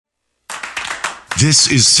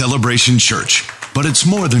This is Celebration Church, but it's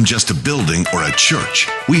more than just a building or a church.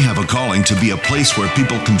 We have a calling to be a place where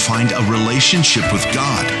people can find a relationship with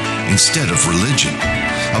God instead of religion.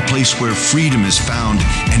 A place where freedom is found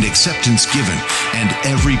and acceptance given, and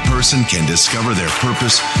every person can discover their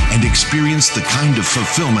purpose and experience the kind of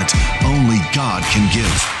fulfillment only God can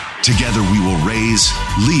give. Together we will raise,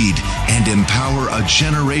 lead, and empower a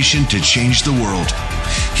generation to change the world.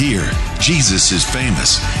 Here, Jesus is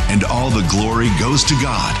famous, and all the glory goes to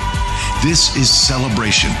God. This is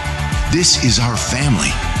Celebration. This is our family.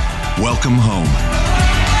 Welcome home.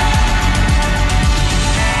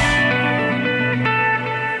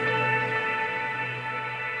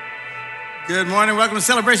 Good morning. Welcome to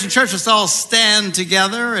Celebration Church. Let's all stand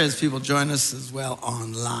together as people join us as well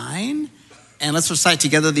online. And let's recite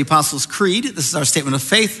together the Apostles' Creed. This is our statement of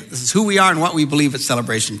faith. This is who we are and what we believe at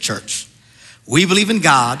Celebration Church. We believe in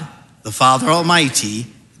God, the Father Almighty,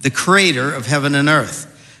 the creator of heaven and earth.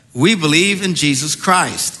 We believe in Jesus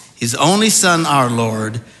Christ, his only Son, our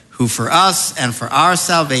Lord, who for us and for our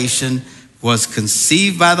salvation was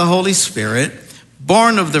conceived by the Holy Spirit,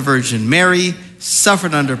 born of the Virgin Mary,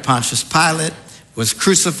 suffered under Pontius Pilate, was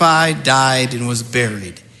crucified, died, and was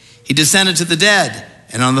buried. He descended to the dead,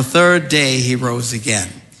 and on the third day he rose again.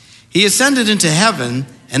 He ascended into heaven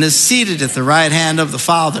and is seated at the right hand of the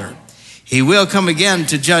Father. He will come again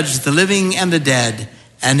to judge the living and the dead,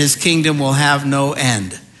 and his kingdom will have no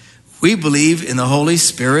end. We believe in the Holy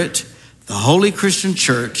Spirit, the Holy Christian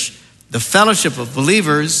Church, the fellowship of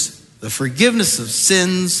believers, the forgiveness of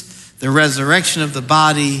sins, the resurrection of the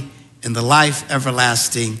body, and the life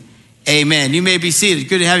everlasting. Amen. You may be seated.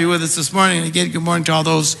 Good to have you with us this morning. And again, good morning to all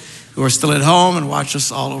those who are still at home and watch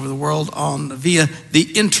us all over the world via the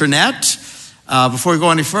internet. Before we go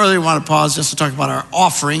any further, we want to pause just to talk about our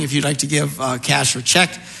offering. If you'd like to give cash or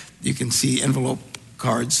check, you can see envelope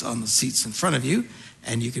cards on the seats in front of you,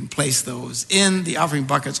 and you can place those in the offering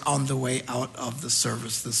buckets on the way out of the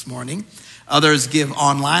service this morning. Others give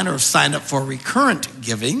online or sign up for recurrent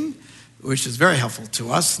giving, which is very helpful to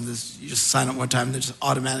us. And this, you just sign up one time and it just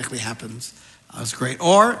automatically happens. It's great.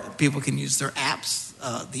 Or people can use their apps,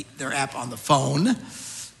 their app on the phone,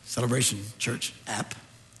 Celebration Church app.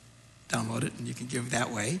 Download it and you can give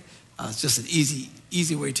that way. It's just an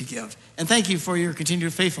easy way to give. And thank you for your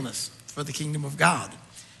continued faithfulness for the kingdom of God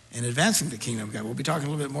and advancing the kingdom of God. We'll be talking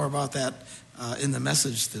a little bit more about that in the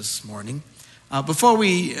message this morning. Before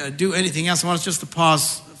we do anything else, I want us just to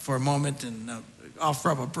pause for a moment and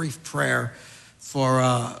offer up a brief prayer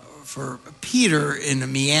for Peter in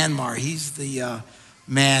Myanmar. He's the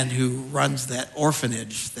man who runs that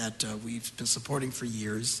orphanage that we've been supporting for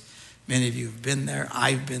years. Many of you have been there.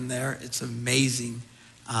 I've been there. It's amazing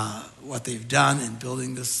what they've done in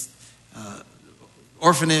building this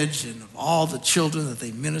orphanage and of all the children that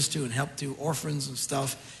they minister to and help to, orphans and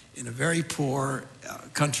stuff, in a very poor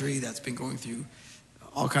country that's been going through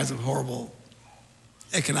all kinds of horrible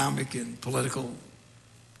economic and political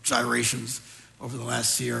gyrations over the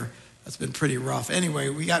last year. That's been pretty rough. Anyway,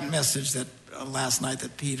 we got a message that last night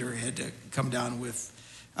that Peter had come down with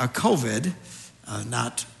COVID.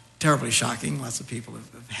 Not terribly shocking. Lots of people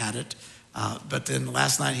have had it. But then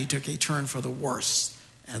last night he took a turn for the worse,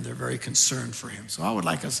 and they're very concerned for him. So I would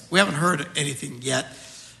like us, we haven't heard anything yet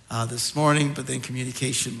this morning, but then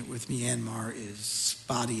communication with Myanmar is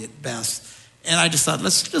spotty at best. And I just thought,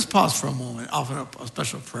 let's just pause for a moment, offer up a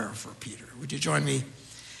special prayer for Peter. Would you join me?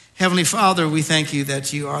 Heavenly Father, we thank you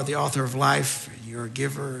that you are the author of life, and you're a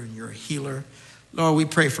giver, and you're a healer. Lord, we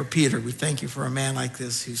pray for Peter. We thank you for a man like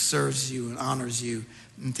this who serves you and honors you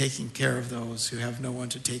in taking care of those who have no one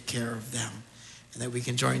to take care of them, and that we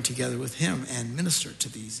can join together with him and minister to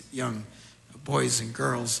these young boys and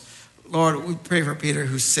girls. Lord, we pray for Peter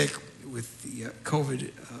who's sick with the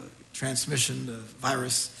COVID transmission, the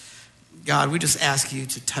virus. God, we just ask you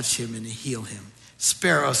to touch him and heal him.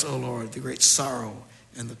 Spare us, O Lord, the great sorrow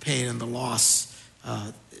and the pain and the loss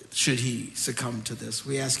should he succumb to this.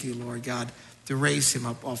 We ask you, Lord God, to raise him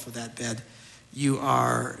up off of that bed. You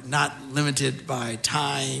are not limited by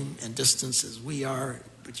time and distance as we are,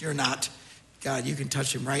 but you're not. God, you can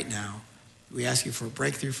touch him right now. We ask you for a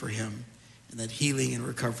breakthrough for him, and that healing and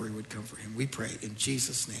recovery would come for him. We pray in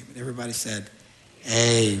Jesus' name. And everybody said,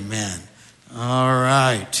 amen. All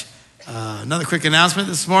right. Another quick announcement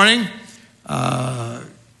this morning.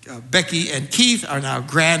 Becky and Keith are now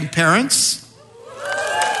grandparents.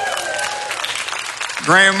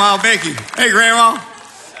 Grandma Becky. Hey, Grandma.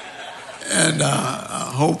 And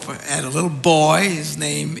Hope had a little boy. His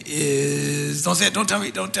name is, don't say it, don't tell me,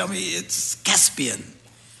 it's Caspian.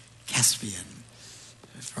 Caspian.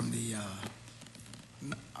 From the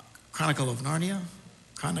Chronicles of Narnia.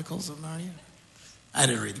 I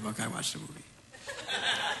didn't read the book. I watched the movie.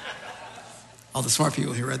 All the smart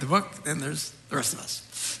people who read the book, then there's the rest of us.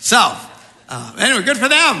 So, anyway, good for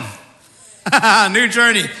them. New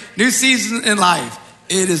journey, new season in life.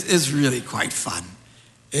 It's really quite fun.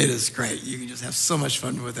 It is great. You can just have so much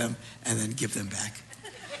fun with them and then give them back.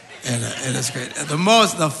 And it's great. And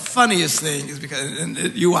the funniest thing is because, and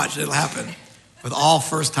you watch it, it'll happen with all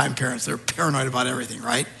first-time parents. They're paranoid about everything,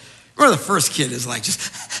 right? Or the first kid is like just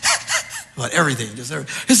about everything. Is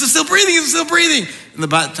it still breathing? Is it still breathing? And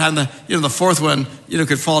by the time the fourth one,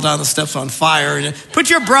 could fall down the steps on fire. And put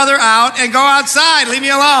your brother out and go outside. Leave me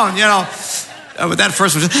alone, But that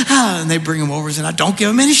first one, and they bring him over and say, don't give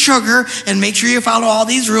him any sugar and make sure you follow all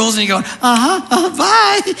these rules. And you go,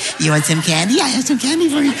 bye. You want some candy? I have some candy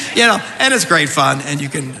for you. And it's great fun. And you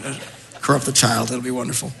can corrupt the child. It'll be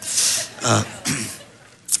wonderful.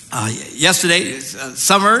 Yesterday,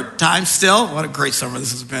 summertime still. What a great summer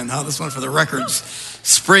this has been, huh? This one for the records.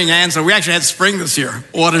 Spring, and so we actually had spring this year.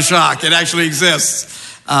 What a shock. It actually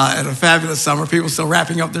exists. And a fabulous summer. People still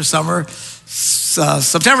wrapping up their summer.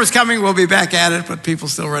 September's coming. We'll be back at it, but people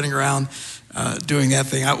still running around doing that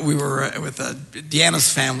thing. We were with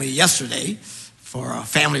Deanna's family yesterday for a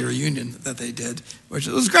family reunion that they did, which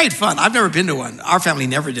was great fun. I've never been to one. Our family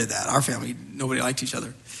never did that. Our family, nobody liked each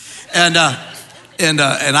other. And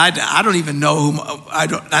I don't even know I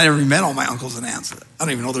never met all my uncles and aunts. I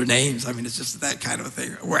don't even know their names. I mean, it's just that kind of a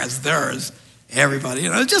thing. Whereas theirs, everybody,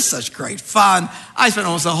 it's just such great fun. I spent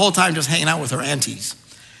almost the whole time just hanging out with her aunties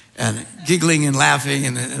and giggling and laughing.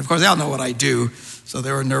 And of course, they all know what I do. So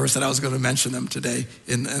they were nervous that I was going to mention them today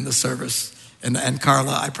in the service. And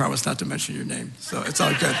Carla, I promised not to mention your name. So it's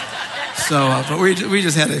all good. So, but we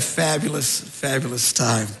just had a fabulous, fabulous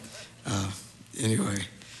time. Anyway.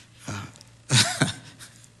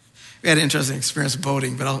 We had an interesting experience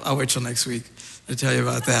boating, but I'll wait till next week to tell you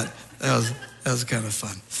about that. That was kind of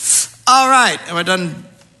fun. All right, am I done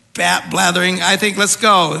blathering? I think let's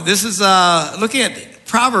go. This is looking at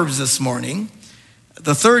Proverbs this morning,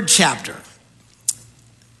 the 3rd chapter.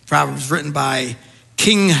 Proverbs written by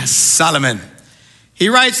King Solomon. He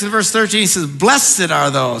writes in verse 13, he says, blessed are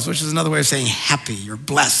those, which is another way of saying happy. You're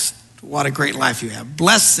blessed. What a great life you have.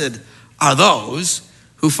 Blessed are those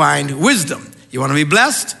who find wisdom. You want to be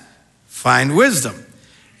blessed? Find wisdom.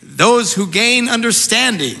 Those who gain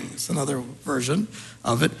understanding, it's another version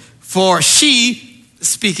of it, for she,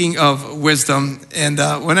 speaking of wisdom, and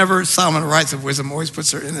whenever Solomon writes of wisdom, always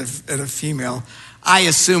puts her in a female. I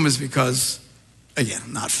assume is because, again,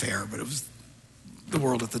 not fair, but it was the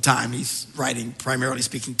world at the time. He's writing primarily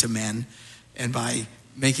speaking to men, and by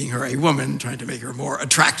making her a woman, trying to make her more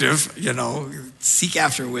attractive, seek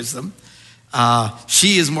after wisdom.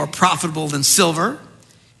 She is more profitable than silver,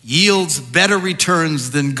 yields better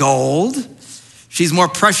returns than gold. She's more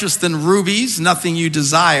precious than rubies. Nothing you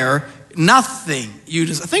desire. Think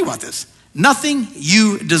about this. Nothing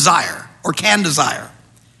you desire or can desire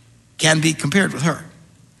can be compared with her.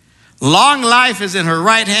 Long life is in her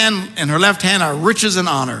right hand, and her left hand are riches and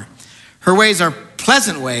honor. Her ways are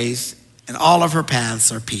pleasant ways, and all of her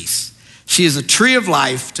paths are peace. She is a tree of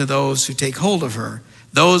life to those who take hold of her.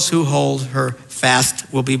 Those who hold her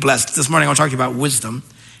fast will be blessed. This morning I want to talk to you about wisdom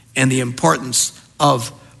and the importance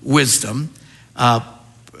of wisdom.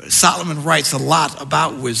 Solomon writes a lot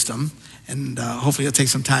about wisdom, and hopefully you'll take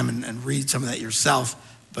some time and read some of that yourself,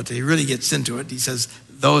 but he really gets into it. He says,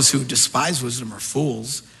 those who despise wisdom are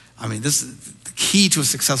fools. I mean, this is the key to a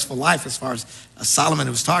successful life as far as Solomon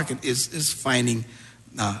was talking is finding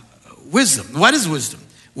wisdom. What is wisdom?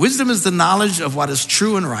 Wisdom is the knowledge of what is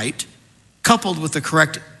true and right, coupled with the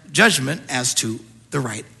correct judgment as to the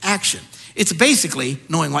right action. It's basically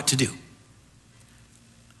knowing what to do.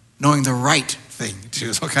 Knowing the right thing to do.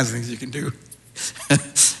 There's all kinds of things you can do.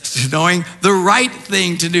 Knowing the right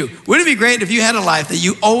thing to do. Wouldn't it be great if you had a life that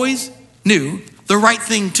you always knew the right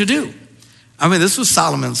thing to do? I mean, this was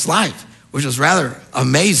Solomon's life, which was rather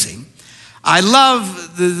amazing. I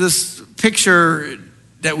love this picture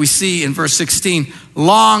that we see in verse 16.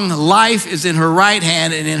 Long life is in her right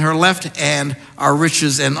hand, and in her left hand are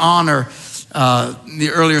riches and honor. In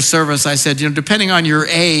the earlier service, I said, depending on your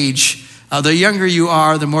age, the younger you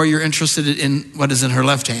are, the more you're interested in what is in her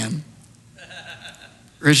left hand.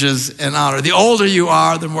 Riches and honor. The older you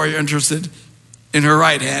are, the more you're interested in her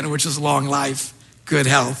right hand, which is long life, good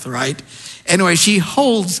health, right? Anyway, she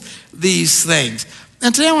holds these things.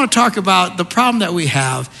 And today I want to talk about the problem that we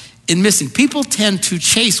have in missing. People tend to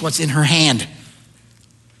chase what's in her hand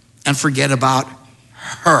and forget about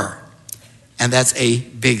her. And that's a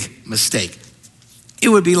big mistake. It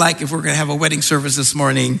would be like if we're going to have a wedding service this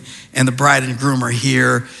morning and the bride and groom are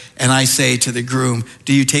here, and I say to the groom,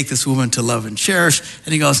 do you take this woman to love and cherish?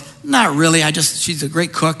 And he goes, not really. She's a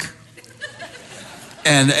great cook.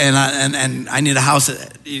 And I need a house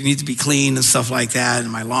that needs to be clean and stuff like that,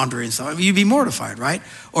 and my laundry and stuff. I mean, you'd be mortified, right?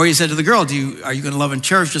 Or you said to the girl, are you going to love and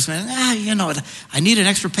cherish this man? I need an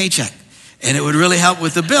extra paycheck, and it would really help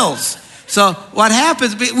with the bills. So what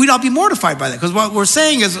happens, we'd all be mortified by that, because what we're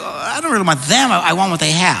saying is, I don't really want them, I want what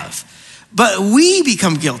they have. But we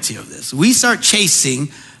become guilty of this. We start chasing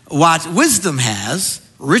what wisdom has,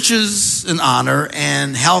 riches and honor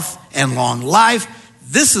and health and long life.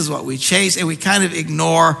 This is what we chase, and we kind of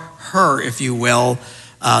ignore her, if you will,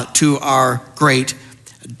 to our great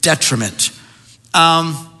detriment.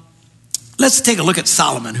 Let's take a look at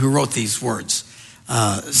Solomon, who wrote these words.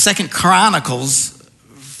 2 Chronicles,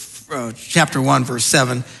 chapter 1, verse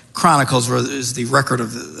 7, Chronicles is the record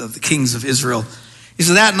of the kings of Israel. He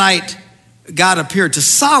said, that night, God appeared to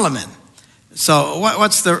Solomon. So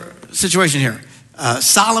what's the situation here?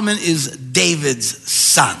 Solomon is David's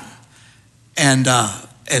son.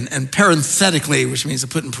 And parenthetically, which means to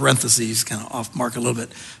put in parentheses, kind of off mark a little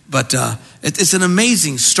bit, but it's an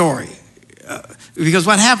amazing story. Because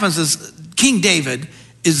what happens is King David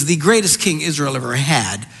is the greatest king Israel ever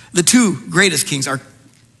had. The two greatest kings are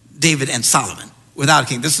David and Solomon. Without a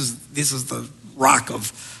king, this is the rock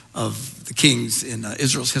of the kings in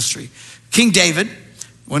Israel's history. King David,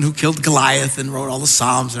 one who killed Goliath and wrote all the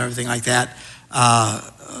Psalms and everything like that,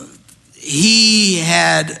 he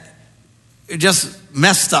had just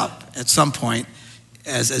messed up at some point.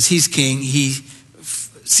 As he's king, he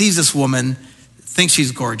sees this woman, thinks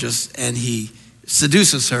she's gorgeous, and he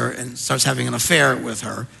seduces her and starts having an affair with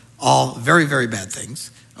her. All very, very bad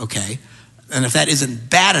things, okay? And if that isn't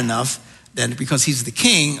bad enough, then because he's the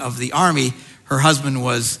king of the army, her husband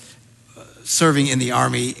was serving in the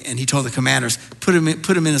army, and he told the commanders, put him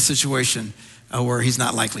in a situation where he's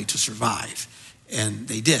not likely to survive. And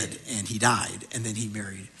they did, and he died, and then he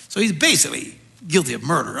married. So he's basically guilty of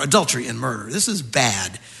murder, adultery and murder. This is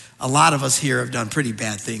bad. A lot of us here have done pretty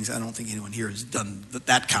bad things. I don't think anyone here has done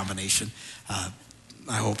that combination,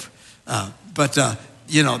 I hope. But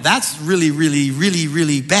that's really, really, really,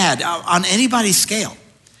 really bad on anybody's scale.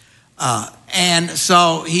 And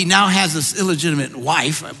so he now has this illegitimate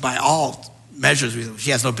wife by all measures.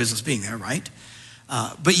 She has no business being there, right?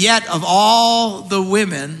 But yet of all the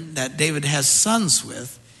women that David has sons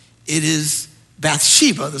with, it is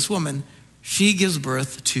Bathsheba, this woman, she gives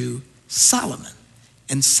birth to Solomon.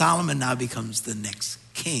 And Solomon now becomes the next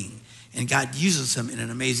king. And God uses him in an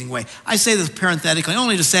amazing way. I say this parenthetically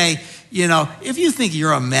only to say, if you think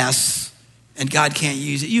you're a mess and God can't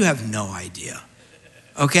use it, you have no idea.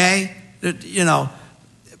 Okay?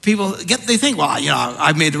 People they think, well,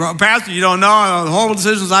 I've made the wrong, Pastor, you don't know the horrible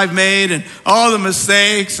decisions I've made and all the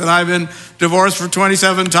mistakes, and I've been divorced for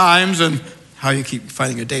 27 times, and how you keep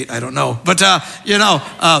finding a date, I don't know. But,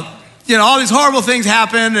 all these horrible things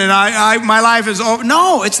happen, and my life is over.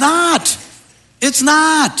 No, it's not. It's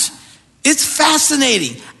not. It's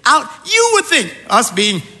fascinating. You would think, us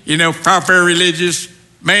being, proper religious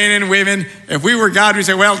men and women, if we were God, we'd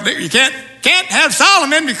say, well, you can't have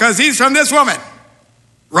Solomon because he's from this woman.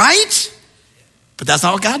 Right? But that's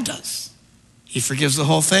not what God does. He forgives the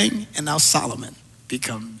whole thing, and now Solomon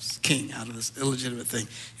becomes king out of this illegitimate thing.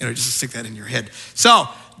 Just to stick that in your head. So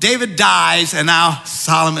David dies, and now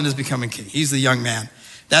Solomon is becoming king. He's the young man.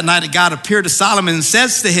 That night God appeared to Solomon and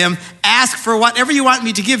says to him, ask for whatever you want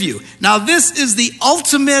me to give you. Now this is the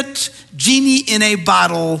ultimate genie in a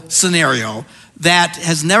bottle scenario that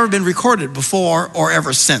has never been recorded before or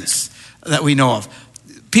ever since that we know of.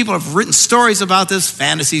 People have written stories about this,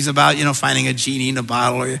 fantasies about, finding a genie in a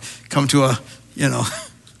bottle, or you come to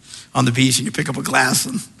on the beach and you pick up a glass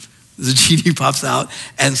and the genie pops out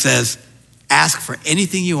and says, ask for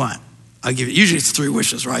anything you want. I'll give you. Usually it's 3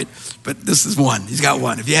 wishes, right? But this is one. He's got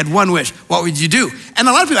one. If you had one wish, what would you do? And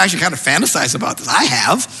a lot of people actually kind of fantasize about this. I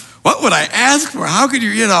have. What would I ask for? How could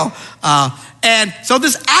you, And so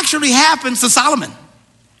this actually happens to Solomon.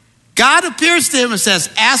 God appears to him and says,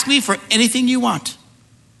 ask me for anything you want.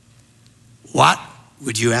 What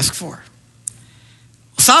would you ask for?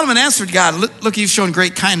 Solomon answered God, look, you've shown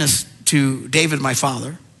great kindness to David, my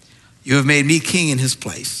father. You have made me king in his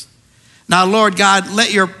place. Now, Lord God,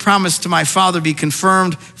 let your promise to my father be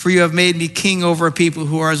confirmed, for you have made me king over a people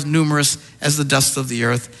who are as numerous as the dust of the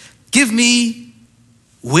earth. Give me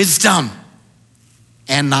wisdom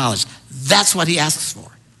and knowledge. That's what he asks for.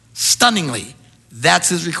 Stunningly, that's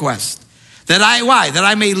his request. That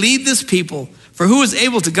I may lead this people, for who is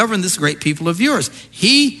able to govern this great people of yours?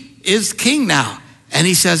 He is king now. And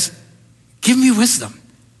he says, give me wisdom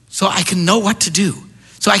so I can know what to do,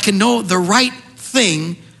 so I can know the right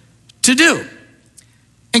thing to do.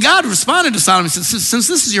 And God responded to Solomon and said, since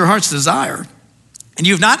this is your heart's desire, and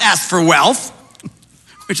you've not asked for wealth,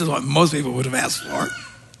 which is what most people would have asked for.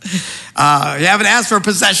 You haven't asked for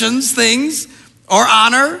possessions, things, or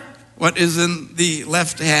honor, what is in the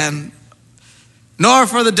left hand, nor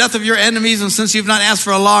for the death of your enemies, and since you've not asked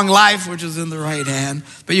for a long life, which is in the right hand,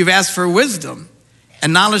 but you've asked for wisdom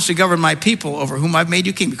and knowledge to govern my people over whom I've made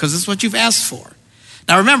you king, because this is what you've asked for.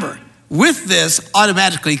 Now remember, with this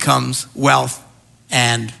automatically comes wealth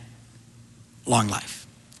and long life.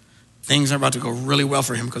 Things are about to go really well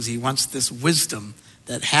for him because he wants this wisdom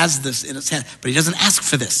that has this in its hand. But he doesn't ask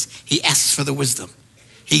for this. He asks for the wisdom.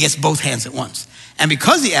 He gets both hands at once. And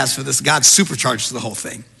because he asks for this, God supercharges the whole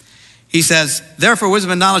thing. He says, therefore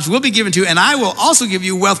wisdom and knowledge will be given to you, and I will also give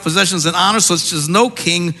you wealth, possessions, and honor, such as no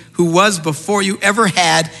king who was before you ever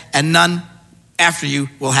had, and none after you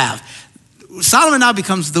will have. Solomon now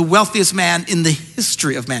becomes the wealthiest man in the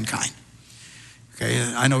history of mankind. Okay,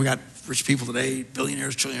 I know we got rich people today,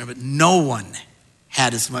 billionaires, trillionaires, but no one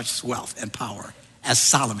had as much wealth and power as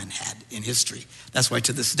Solomon had in history. That's why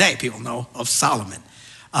to this day people know of Solomon.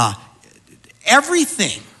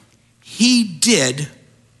 Everything he did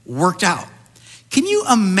worked out. Can you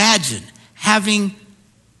imagine having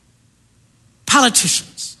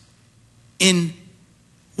politicians in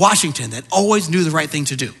Washington that always knew the right thing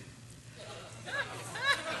to do?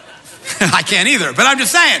 I can't either, but I'm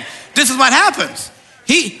just saying, this is what happens.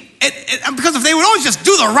 Because if they would always just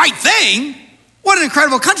do the right thing, what an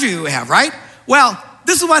incredible country we would have, right? Well,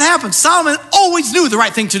 this is what happened. Solomon always knew the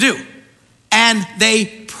right thing to do, and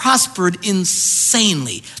they prospered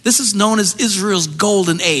insanely. This is known as Israel's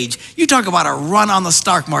golden age. You talk about a run on the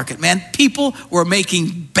stock market, man. People were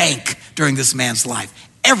making bank during this man's life.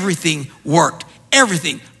 Everything worked.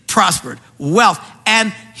 Everything prospered. Wealth.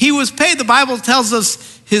 And he was paid, the Bible tells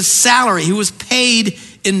us his salary, he was paid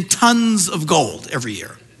in tons of gold every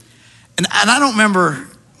year. And I don't remember,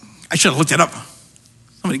 I should have looked it up.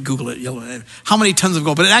 Somebody Google it, how many tons of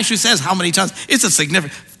gold, but it actually says how many tons. It's a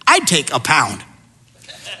significant, I'd take a pound.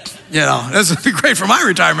 You know, this would be great for my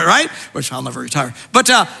retirement, right? Which I'll never retire. But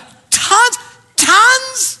tons?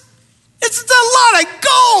 It's a lot of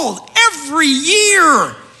gold every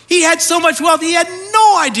year. He had so much wealth, he had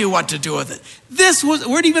no idea what to do with it.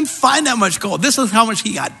 Where'd he even find that much gold? This is how much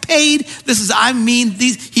he got paid.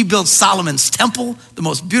 He built Solomon's temple, the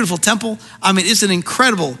most beautiful temple. I mean, it's an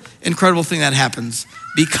incredible, incredible thing that happens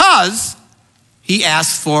because he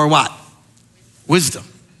asked for what? Wisdom.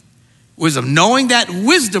 Wisdom, knowing that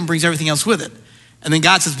wisdom brings everything else with it. And then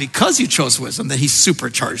God says, because you chose wisdom, that he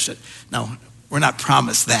supercharged it. Now, we're not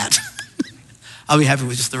promised that. I'll be happy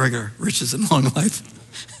with just the regular riches and long life.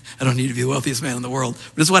 I don't need to be the wealthiest man in the world.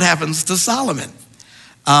 But this is what happens to Solomon.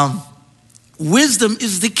 Wisdom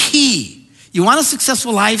is the key. You want a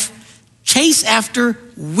successful life? Chase after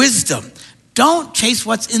wisdom. Don't chase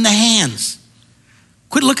what's in the hands.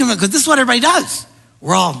 Quit looking at it, because this is what everybody does.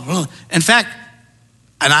 In fact,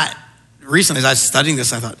 recently as I was studying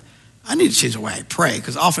this, I thought, I need to change the way I pray,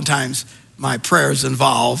 because oftentimes my prayers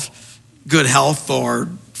involve good health or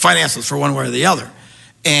finances for one way or the other.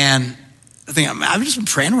 And I think I've just been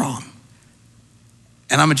praying wrong.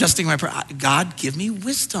 And I'm adjusting my prayer. God, give me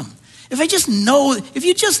wisdom. If you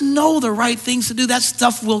just know the right things to do, that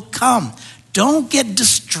stuff will come. Don't get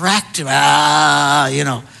distracted,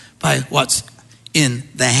 by what's in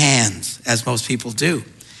the hands, as most people do.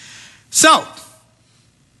 So,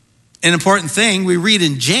 an important thing we read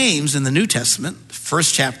in James in the New Testament,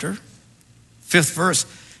 1st chapter, 5th verse,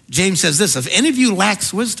 James says this, if any of you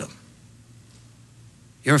lacks wisdom,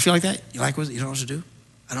 you ever feel like that? You lack wisdom? You don't know what to do?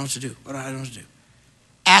 I don't know what to do. I don't know what to do.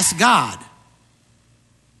 Ask God,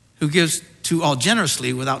 who gives to all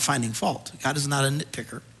generously without finding fault. God is not a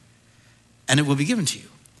nitpicker, and it will be given to you.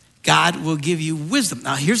 God will give you wisdom.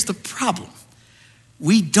 Now, here's the problem.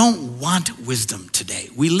 We don't want wisdom today.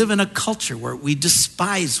 We live in a culture where we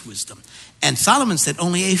despise wisdom. And Solomon said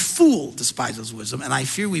only a fool despises wisdom, and I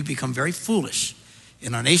fear we've become very foolish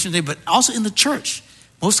in our nation today, but also in the church.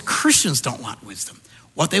 Most Christians don't want wisdom.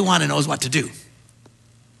 What they want to know is what to do.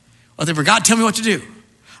 Well, they God, tell me what to do.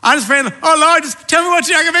 I just pray, oh Lord, just tell me what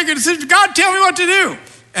to do. I can make a decision. God, tell me what to do.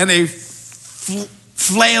 And they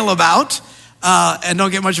flail about and don't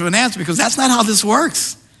get much of an answer, because that's not how this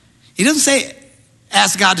works. He doesn't say,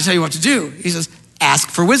 ask God to tell you what to do. He says, ask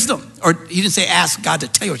for wisdom. Or he didn't say, ask God to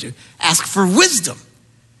tell you what to do. Ask for wisdom.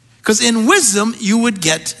 Because in wisdom, you would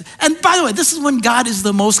get, and by the way, this is when God is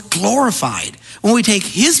the most glorified, when we take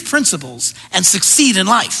his principles and succeed in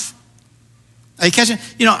life. Are you catching?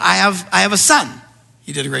 I have a son.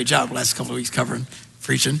 He did a great job the last couple of weeks covering,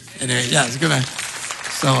 preaching. Anyway, yeah, it's a good man.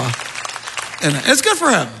 So, and it's good for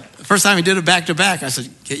him. The first time he did it back to back, I said,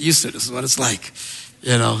 get used to it. This is what it's like,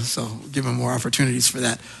 so give him more opportunities for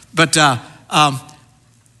that. But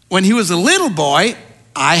when he was a little boy,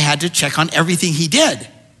 I had to check on everything he did.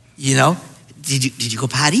 Did you go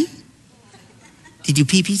potty? Did you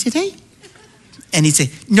pee today? And he'd say,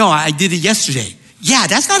 no, I did it yesterday. Yeah,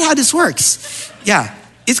 that's not how this works. Yeah,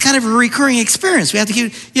 it's kind of a recurring experience. We have to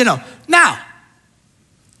keep, Now,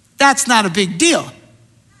 that's not a big deal.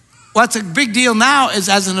 What's a big deal now is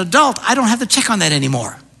as an adult, I don't have to check on that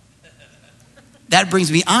anymore. That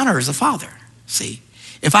brings me honor as a father, see.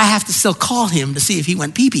 If I have to still call him to see if he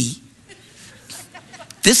went pee-pee,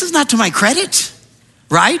 this is not to my credit,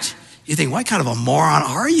 right? You think, what kind of a moron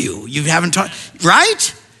are you? You haven't taught,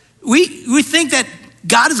 right? We think that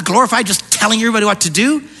God is glorified just telling everybody what to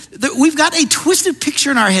do. We've got a twisted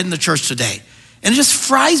picture in our head in the church today. And it just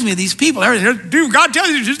fries me, these people. Everything, do God tells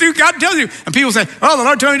you, just do God tells you. And people say, oh, the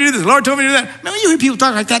Lord told me to do this, the Lord told me to do that. Man, when you hear people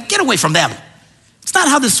talk like that, get away from them. It's not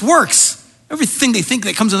how this works. Everything they think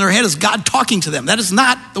that comes in their head is God talking to them. That is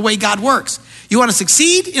not the way God works. You want to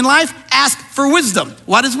succeed in life? Ask for wisdom.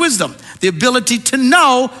 What is wisdom? The ability to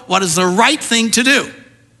know what is the right thing to do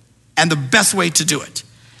and the best way to do it.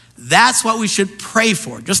 That's what we should pray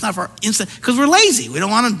for, just not for instant, because we're lazy. We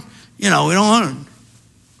don't want to, I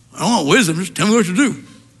don't want wisdom, just tell me what to do.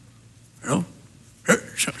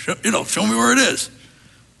 Show me where it is.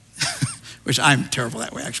 Which I'm terrible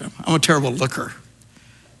that way, actually. I'm a terrible looker.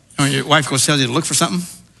 When your wife goes tells you to look for something,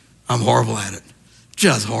 I'm horrible at it.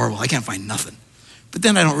 Just horrible. I can't find nothing. But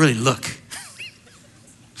then I don't really look.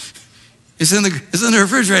 It's in the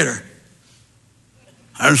refrigerator.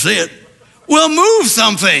 I don't see it. Well, move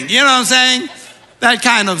something. You know what I'm saying? That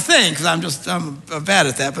kind of thing, because I'm bad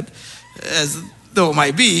at that. But as though it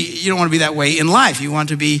might be, you don't want to be that way in life. You want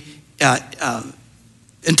to be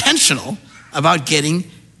intentional about getting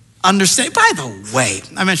understanding. By the way,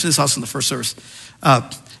 I mentioned this also in the first service.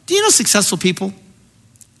 Do you know successful people?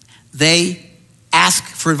 They ask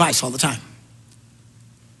for advice all the time.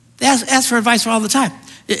 They ask for advice all the time.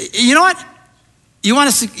 You know what? You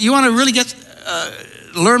want to really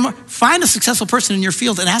learn more? Find a successful person in your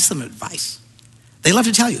field and ask them advice. They love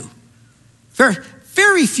to tell you. Very,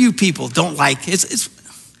 very few people don't like, it's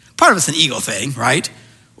part of it's an ego thing, right?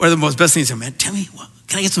 One of the most best things are, man, tell me,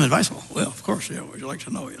 can I get some advice? Well, of course, yeah, what would you like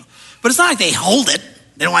to know? But it's not like they hold it.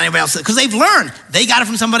 They don't want anybody else, because they've learned. They got it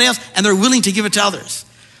from somebody else, and they're willing to give it to others.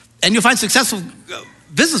 And you'll find successful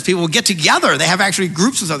business people will get together. They have actually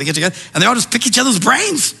groups and stuff. They get together, and they all just pick each other's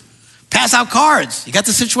brains. Pass out cards. You got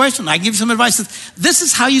the situation. I give you some advice. This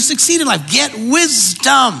is how you succeed in life. Get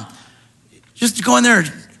wisdom. Just go in there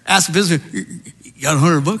and ask a business, you got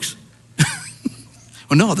 $100?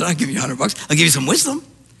 Well, no, they're not giving you $100. I'll give you some wisdom,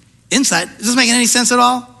 insight. Is this making any sense at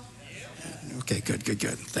all? Okay, good.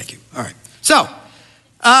 Thank you. All right. So,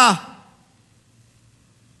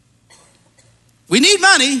 we need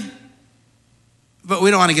money, but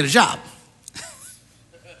we don't want to get a job.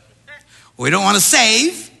 We don't want to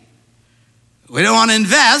save. We don't want to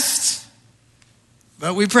invest,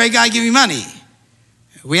 but we pray God give me money.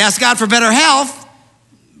 We ask God for better health,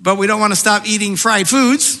 but we don't want to stop eating fried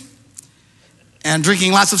foods and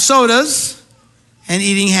drinking lots of sodas and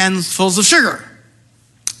eating handfuls of sugar.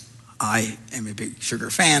 I am a big sugar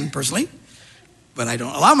fan personally, but I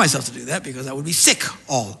don't allow myself to do that because I would be sick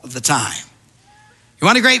all of the time. You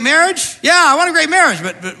want a great marriage? Yeah, I want a great marriage,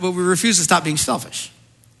 but we refuse to stop being selfish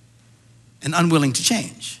and unwilling to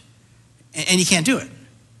change. And you can't do it.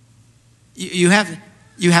 You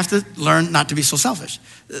have to learn not to be so selfish.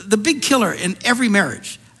 The big killer in every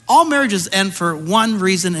marriage, all marriages end for one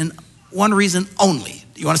reason and one reason only.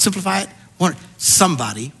 You want to simplify it?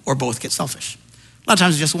 Somebody or both get selfish. A lot of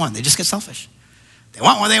times it's just one. They just get selfish. They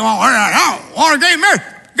want what they want. I want a great marriage.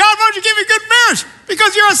 God, why don't you give me a good marriage?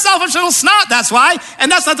 Because you're a selfish little snot, that's why. And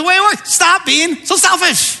that's not the way it works. Stop being so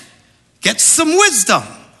selfish. Get some wisdom,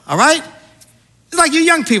 all right? It's like you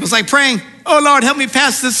young people. It's like praying, oh, Lord, help me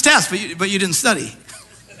pass this test, but you didn't study.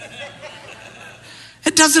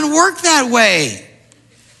 It doesn't work that way.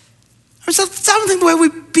 I don't think the way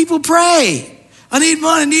people pray. I need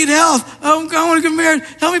money, I need health. I want to get married.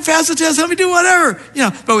 Help me pass the test. Help me do whatever.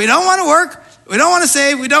 But we don't want to work. We don't want to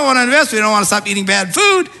save. We don't want to invest. We don't want to stop eating bad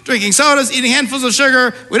food, drinking sodas, eating handfuls of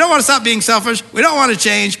sugar. We don't want to stop being selfish. We don't want to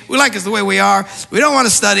change. We like us the way we are. We don't want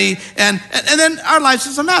to study. And then our life's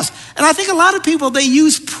just a mess. And I think a lot of people, they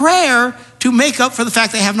use prayer to make up for the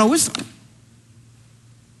fact they have no wisdom.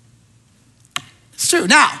 It's true.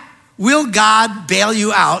 Now, will God bail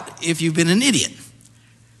you out if you've been an idiot?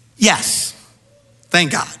 Yes.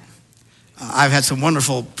 Thank God. I've had some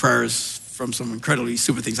wonderful prayers from some incredibly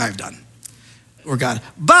stupid things I've done. Or God.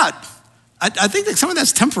 But I think that some of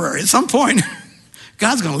that's temporary. At some point,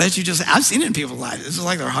 God's going to let you just, I've seen it in people's lives. It's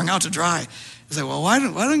like they're hung out to dry. It's like, well, why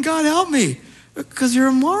didn't God help me? Because you're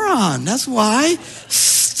a moron. That's why.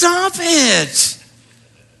 Stop it.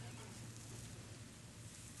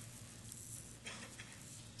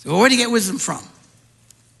 So where do you get wisdom from?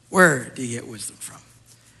 Where do you get wisdom from?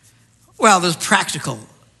 Well, there's practical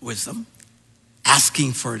wisdom,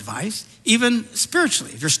 asking for advice, even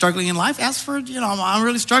spiritually. If you're struggling in life, ask for, I'm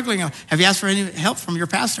really struggling. Have you asked for any help from your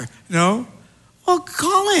pastor? No? Well,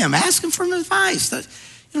 call him. Ask him for advice.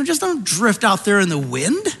 Just don't drift out there in the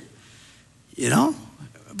wind,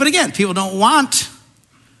 But again, people don't want,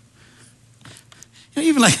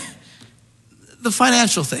 even like the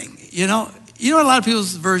financial thing, You know what a lot of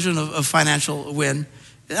people's version of financial win,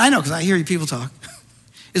 I know because I hear you people talk,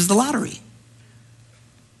 is the lottery.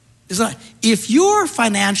 If your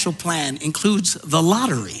financial plan includes the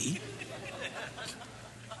lottery,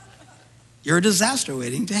 you're a disaster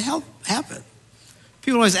waiting to happen.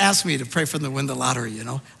 People always ask me to pray for them to win the lottery,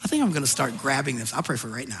 I think I'm going to start grabbing this. I'll pray for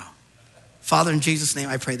it right now. Father, in Jesus' name,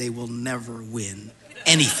 I pray they will never win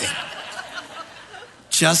anything.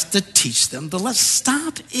 Just to teach them to let's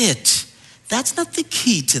stop it. That's not the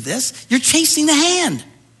key to this. You're chasing the hand.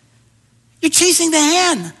 You're chasing the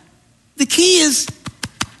hand. The key is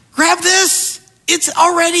grab this. It's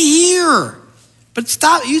already here. But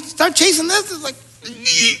stop. You start chasing this. It's like,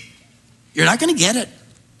 you're not going to get it.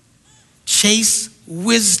 Chase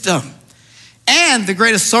wisdom. And the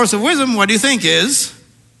greatest source of wisdom, what do you think is?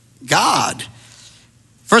 God.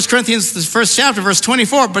 1 Corinthians, the first chapter, verse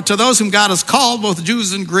 24. But to those whom God has called, both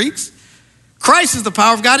Jews and Greeks, Christ is the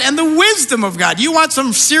power of God and the wisdom of God. You want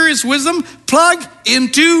some serious wisdom? Plug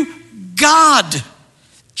into God.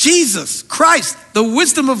 Jesus, Christ, the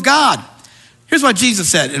wisdom of God. Here's what Jesus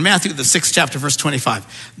said in Matthew, the 6th chapter, verse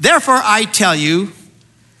 25. Therefore, I tell you,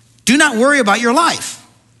 do not worry about your life,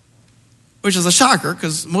 which is a shocker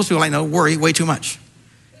because most people I know worry way too much.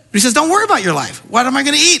 But he says, don't worry about your life. What am I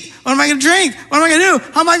going to eat? What am I going to drink? What am I going to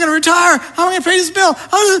do? How am I going to retire? How am I going to pay this bill?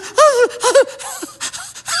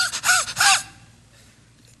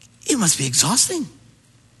 It must be exhausting.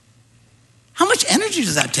 How much energy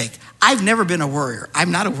does that take? I've never been a worrier.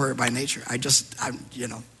 I'm not a worrier by nature.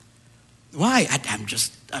 Why?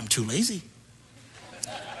 I'm too lazy.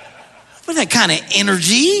 Put that kind of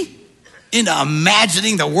energy into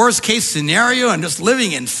imagining the worst case scenario and just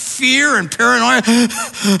living in fear and paranoia.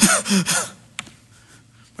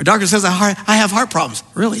 My doctor says I have heart problems.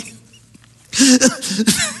 Really?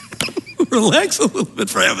 Relax a little bit,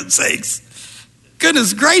 for heaven's sakes.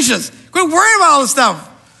 Goodness gracious. Quit worrying about all this stuff.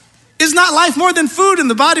 Is not life more than food and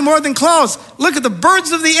the body more than clothes? Look at the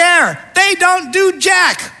birds of the air. They don't do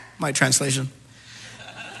jack. My translation.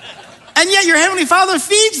 And yet your heavenly Father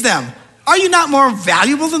feeds them. Are you not more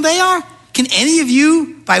valuable than they are? Can any of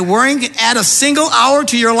you, by worrying, add a single hour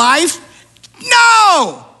to your life?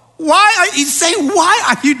 No! He's saying, why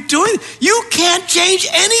are you doing it? You can't change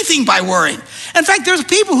anything by worrying. In fact, there's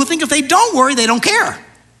people who think if they don't worry, they don't care.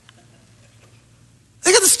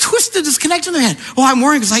 They got this twisted disconnect in their head. Oh, I'm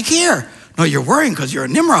worrying because I care. No, you're worrying because you're a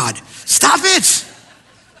Nimrod. Stop it.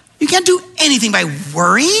 You can't do anything by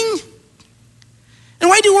worrying. And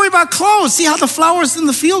why do you worry about clothes? See how the flowers in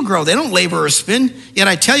the field grow. They don't labor or spin. Yet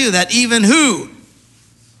I tell you that even who?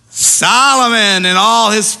 Solomon in all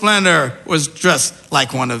his splendor was dressed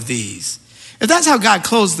like one of these. If that's how God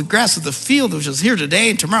clothes the grass of the field, which is here today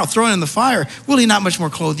and tomorrow thrown in the fire, will he not much more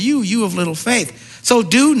clothe you, you of little faith? So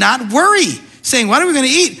do not worry, saying, what are we going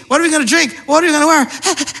to eat? What are we going to drink? What are we going to wear?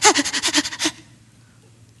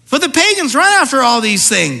 For the pagans run after all these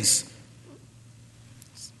things.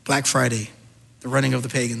 Black Friday, the running of the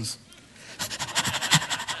pagans.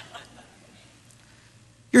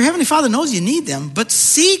 Your heavenly Father knows you need them, but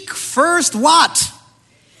seek first what?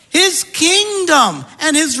 His kingdom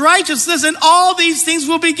and his righteousness, and all these things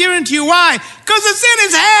will be given to you. Why? Because it's in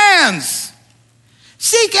his hands.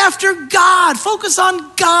 Seek after God. Focus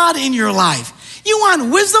on God in your life. You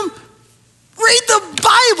want wisdom? Read the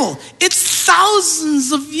Bible. It's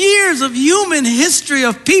thousands of years of human history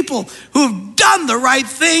of people who've done the right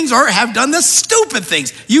things or have done the stupid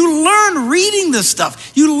things. You learn reading this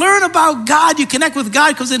stuff. You learn about God. You connect with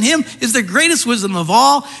God because in him is the greatest wisdom of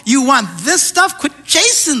all. You want this stuff? Quit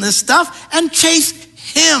chasing this stuff and chase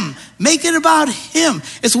him. Make it about him.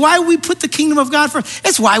 It's why we put the kingdom of God first.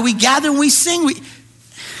 It's why we gather and we sing.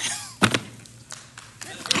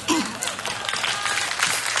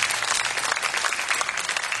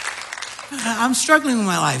 I'm struggling with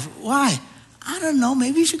my life. Why? I don't know,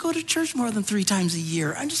 maybe you should go to church more than 3 times a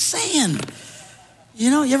year. I'm just saying.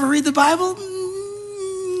 You ever read the Bible?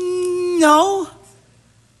 No.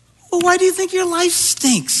 Well, why do you think your life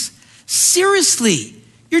stinks? Seriously,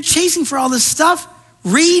 you're chasing for all this stuff.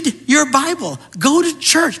 Read your Bible. Go to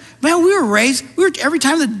church. Man, we were raised, every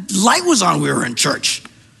time the light was on, we were in church.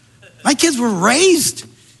 My kids were raised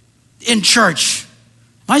in church.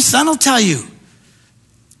 My son will tell you.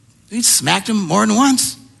 We smacked them more than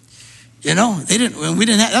once.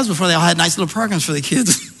 That was before they all had nice little programs for the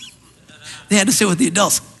kids. They had to sit with the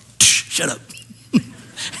adults. Shut up.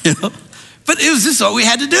 But it was just what we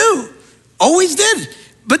had to do. Always did.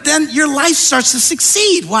 But then your life starts to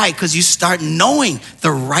succeed. Why? Because you start knowing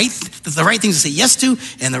the right things to say yes to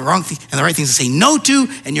and the right things to say no to,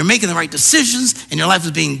 and you're making the right decisions, and your life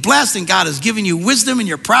is being blessed, and God has given you wisdom, and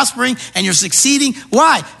you're prospering, and you're succeeding.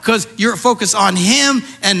 Why? Because you're focused on him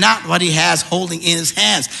and not what he has holding in his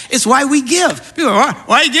hands. It's why we give. People are,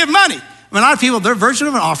 why you give money? A lot of people, their version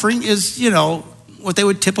of an offering is, what they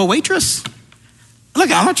would tip a waitress. Look,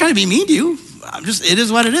 I'm not trying to be mean to you. It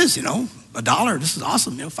is what it is, $1, this is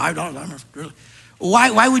awesome, $5, really.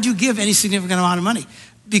 Why would you give any significant amount of money?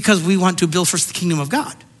 Because we want to build first the kingdom of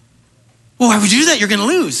God. Well, why would you do that? You're going to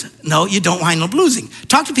lose. No, you don't wind up losing.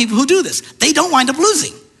 Talk to people who do this. They don't wind up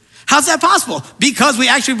losing. How's that possible? Because we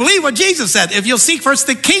actually believe what Jesus said. If you'll seek first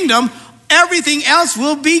the kingdom, everything else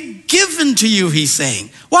will be given to you, he's saying.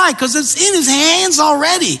 Why? Because it's in his hands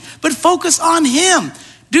already. But focus on him.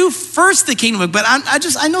 Do first the kingdom of God.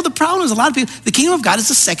 But I know the problem is a lot of people, the kingdom of God is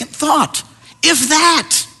a second thought. If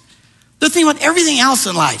that. The thing about everything else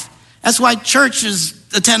in life. That's why churches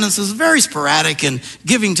attendance is very sporadic and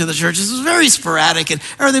giving to the churches is very sporadic and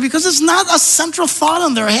everything because it's not a central thought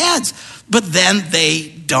in their heads. But then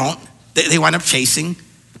they wind up chasing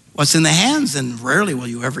what's in the hands and rarely will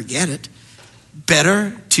you ever get it.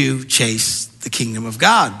 Better to chase the kingdom of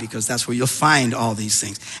God because that's where you'll find all these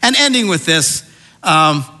things. And ending with this,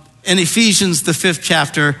 in Ephesians, the 5th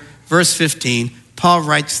chapter, verse 15, Paul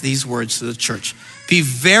writes these words to the church. Be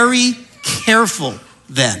very careful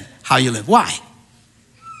then how you live. Why?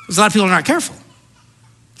 Because a lot of people are not careful.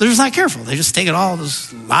 They're just not careful. They just take it all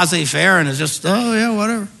as laissez-faire and it's just, oh yeah,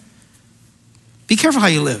 whatever. Be careful how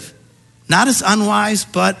you live. Not as unwise,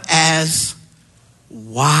 but as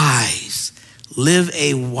wise. Live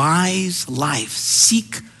a wise life.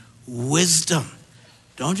 Seek wisdom.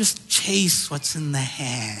 Don't just chase what's in the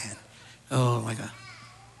hand. Oh, like a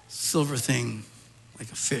silver thing,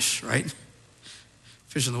 like a fish, right?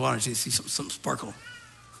 Fish in the water, you see something sparkle.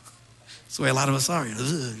 That's the way a lot of us are.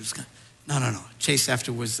 No. Chase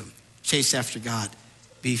after wisdom. Chase after God.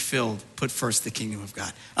 Be filled. Put first the kingdom of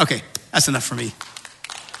God. Okay, that's enough for me.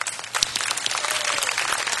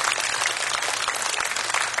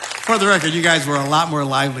 For the record, you guys were a lot more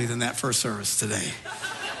lively than that first service today.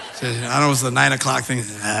 I don't know, it was the 9 o'clock thing. You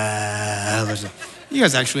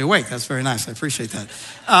guys are actually awake. That's very nice. I appreciate that.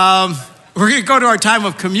 We're going to go to our time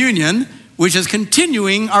of communion, which is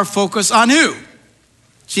continuing our focus on who?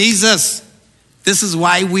 Jesus. This is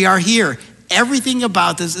why we are here. Everything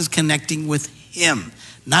about this is connecting with him,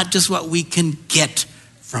 not just what we can get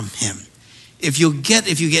from him. If you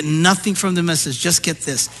get nothing from the message, just get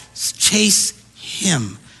this. Chase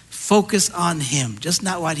him. Focus on him, just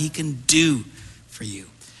not what he can do for you.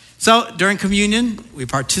 So during communion, we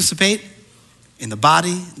participate in the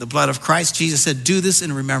body, the blood of Christ. Jesus said, do this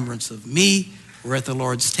in remembrance of me. We're at the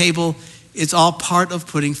Lord's table. It's all part of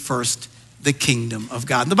putting first the kingdom of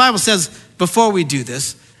God. And the Bible says, before we do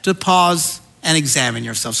this, to pause and examine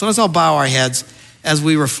yourself. So let's all bow our heads as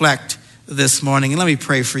we reflect this morning. And let me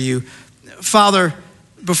pray for you. Father,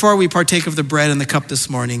 before we partake of the bread and the cup this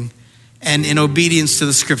morning, and in obedience to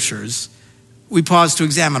the scriptures, we pause to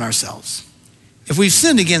examine ourselves. If we've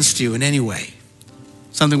sinned against you in any way,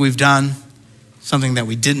 something we've done, something that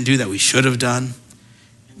we didn't do that we should have done,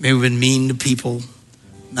 maybe we've been mean to people,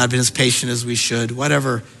 not been as patient as we should,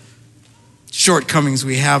 whatever shortcomings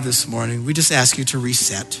we have this morning, we just ask you to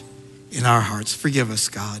reset in our hearts. Forgive us,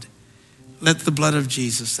 God. Let the blood of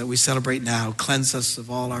Jesus that we celebrate now cleanse us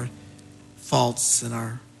of all our faults and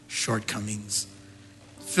our shortcomings.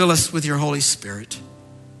 Fill us with your Holy Spirit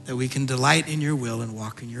that we can delight in your will and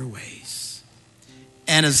walk in your ways.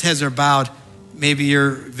 And as heads are bowed, maybe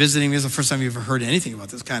you're visiting me. This is the first time you've ever heard anything about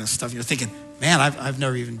this kind of stuff. You're thinking, man, I've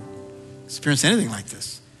never even experienced anything like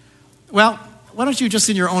this. Well, why don't you just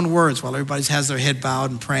in your own words, while everybody has their head bowed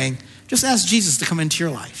and praying, just ask Jesus to come into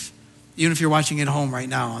your life. Even if you're watching at home right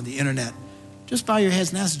now on the internet, just bow your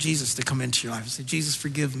heads and ask Jesus to come into your life and say, Jesus,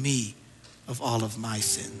 forgive me of all of my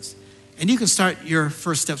sins. And you can start your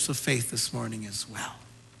first steps of faith this morning as well.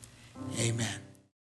 Amen.